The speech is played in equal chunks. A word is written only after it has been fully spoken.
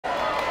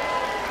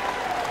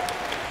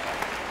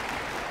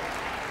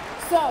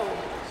So,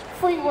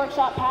 free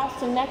workshop pass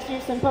to next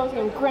year's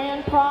symposium,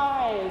 grand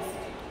prize,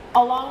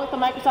 along with the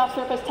Microsoft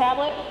Surface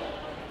tablet.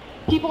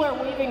 People are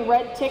waving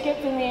red tickets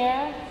in the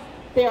air.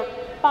 They are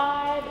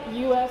 $5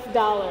 US.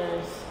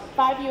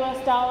 $5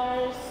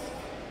 US.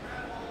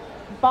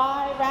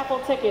 Buy raffle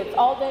tickets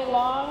all day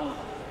long.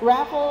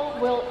 Raffle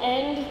will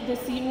end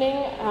this evening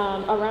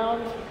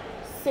around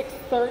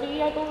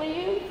 6:30, I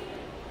believe.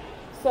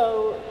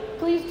 So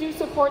please do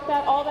support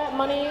that. All that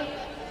money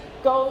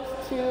goes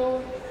to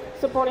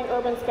supporting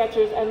urban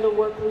sketchers and the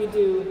work we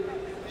do,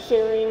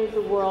 sharing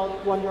the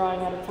world one drawing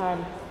at a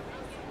time.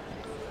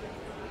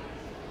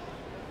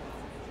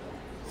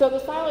 So the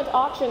silent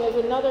auction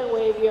is another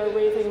way we are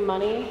raising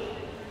money.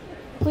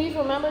 Please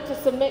remember to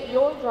submit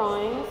your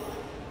drawings.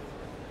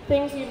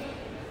 Things you've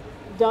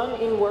done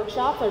in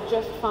workshops are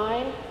just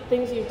fine.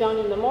 Things you've done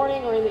in the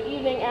morning or in the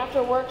evening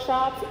after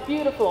workshops,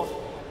 beautiful.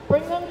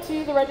 Bring them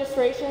to the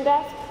registration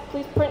desk.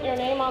 Please print your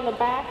name on the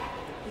back.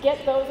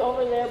 Get those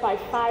over there by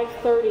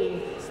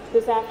 5:30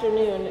 this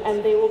afternoon,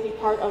 and they will be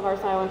part of our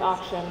silent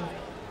auction,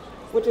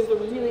 which is a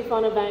really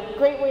fun event.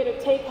 Great way to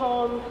take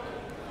home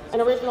an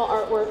original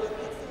artwork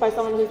by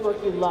someone whose work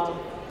you love.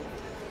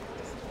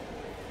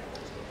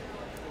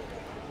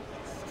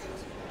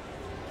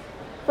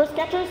 For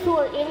sketchers who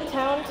are in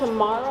town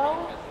tomorrow,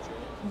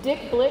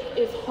 Dick Blick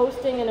is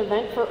hosting an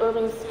event for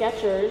urban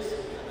sketchers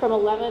from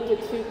 11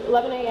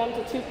 a.m.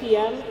 to 2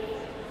 p.m.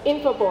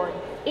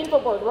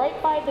 Infoboard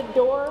right by the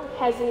door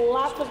has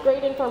lots of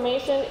great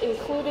information,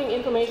 including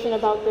information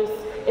about this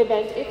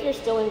event if you're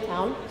still in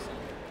town.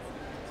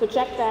 So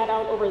check that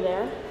out over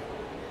there.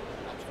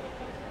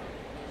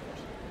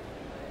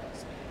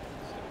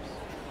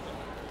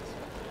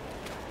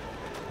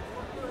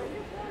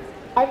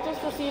 I've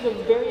just received a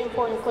very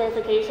important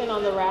clarification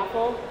on the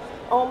raffle.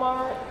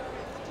 Omar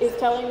is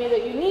telling me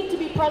that you need to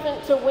be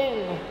present to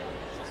win.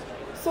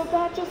 So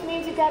that just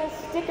means you gotta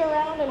stick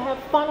around and have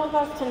fun with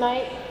us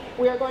tonight.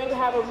 We are going to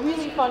have a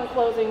really fun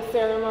closing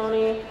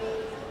ceremony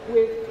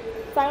with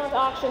silent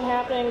auction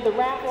happening, the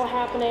raffle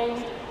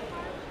happening,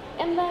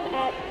 and then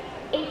at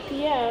 8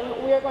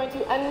 p.m. we are going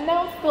to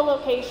announce the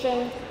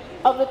location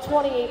of the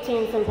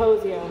 2018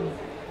 symposium.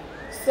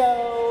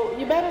 So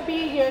you better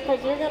be here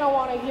because you're going to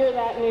want to hear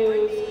that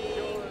news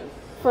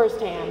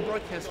firsthand.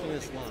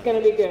 It's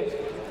going to be good.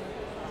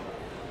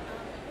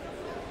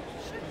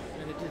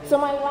 So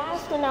my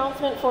last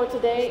announcement for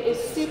today is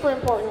super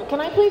important.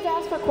 Can I please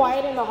ask for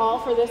quiet in the hall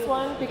for this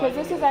one? Because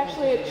this is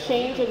actually a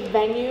change of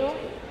venue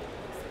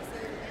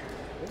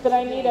that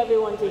I need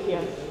everyone to hear.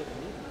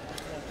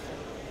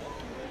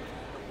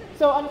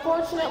 So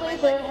unfortunately,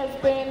 there has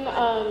been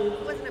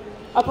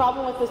a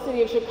problem with the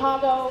city of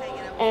Chicago,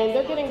 and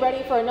they're getting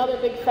ready for another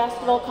big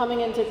festival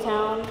coming into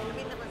town.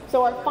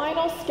 So our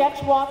final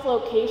sketch walk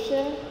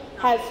location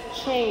has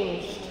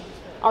changed.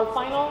 Our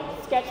final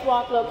sketch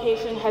walk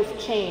location has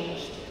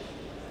changed.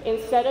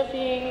 Instead of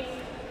being,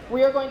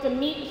 we are going to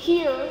meet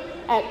here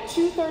at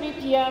 2:30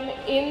 p.m.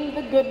 in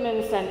the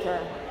Goodman Center.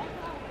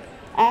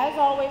 As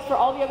always for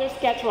all the other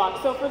sketch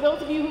walks. So for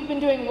those of you who've been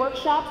doing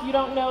workshops, you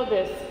don't know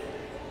this.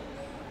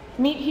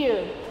 Meet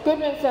here,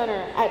 Goodman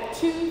Center at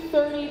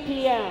 2:30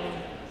 p.m.,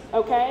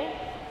 okay?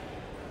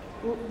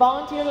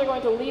 Volunteers are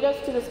going to lead us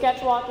to the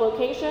sketch walk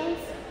locations,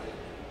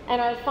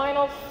 and our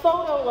final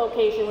photo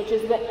location, which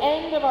is the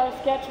end of our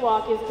sketch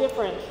walk, is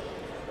different.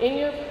 In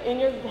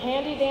your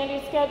handy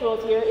dandy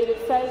schedules here, it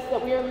says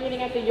that we are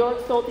meeting at the York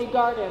Solte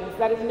Gardens.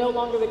 That is no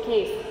longer the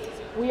case.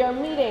 We are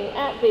meeting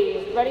at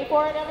the, ready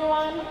for it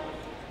everyone?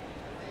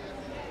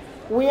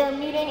 We are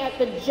meeting at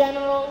the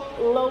General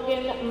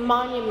Logan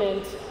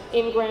Monument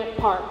in Grant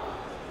Park.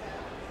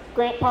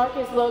 Grant Park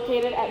is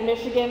located at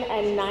Michigan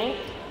and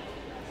 9th.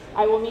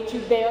 I will meet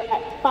you there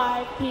at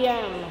 5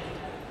 p.m.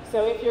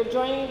 So if you're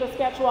joining the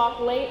sketch walk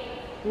late,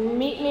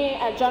 meet me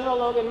at General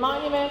Logan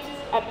Monument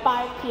at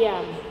 5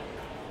 p.m.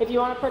 If you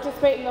want to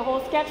participate in the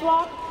whole sketch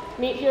walk,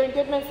 meet here in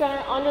Goodman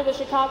Center under the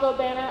Chicago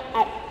banner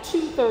at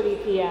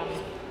 2:30 p.m.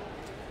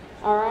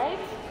 All right?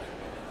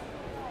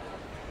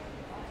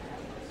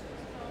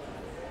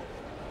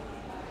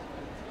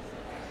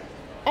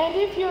 And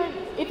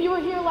if you were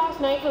here last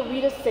night for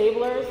Rita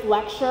Sabler's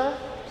lecture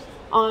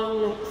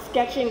on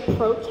sketching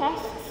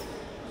protests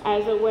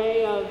as a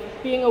way of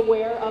being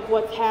aware of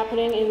what's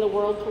happening in the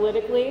world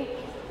politically,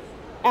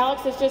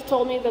 Alex has just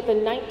told me that the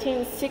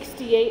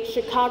 1968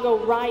 Chicago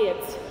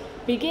riots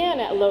began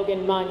at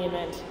Logan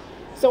Monument.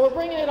 So we're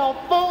bringing it all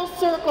full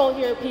circle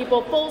here,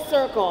 people, full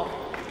circle.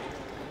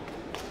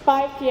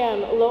 5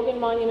 p.m.,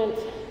 Logan Monument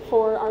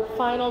for our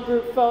final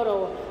group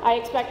photo. I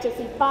expect to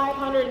see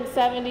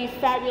 570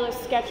 fabulous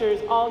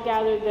sketchers all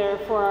gathered there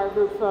for our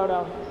group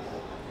photo.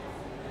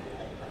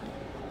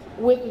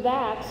 With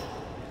that,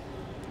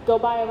 go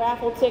buy a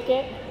raffle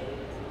ticket,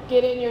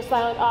 get in your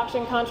silent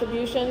auction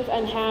contributions,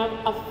 and have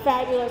a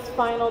fabulous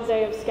final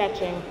day of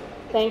sketching.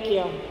 Thank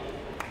you.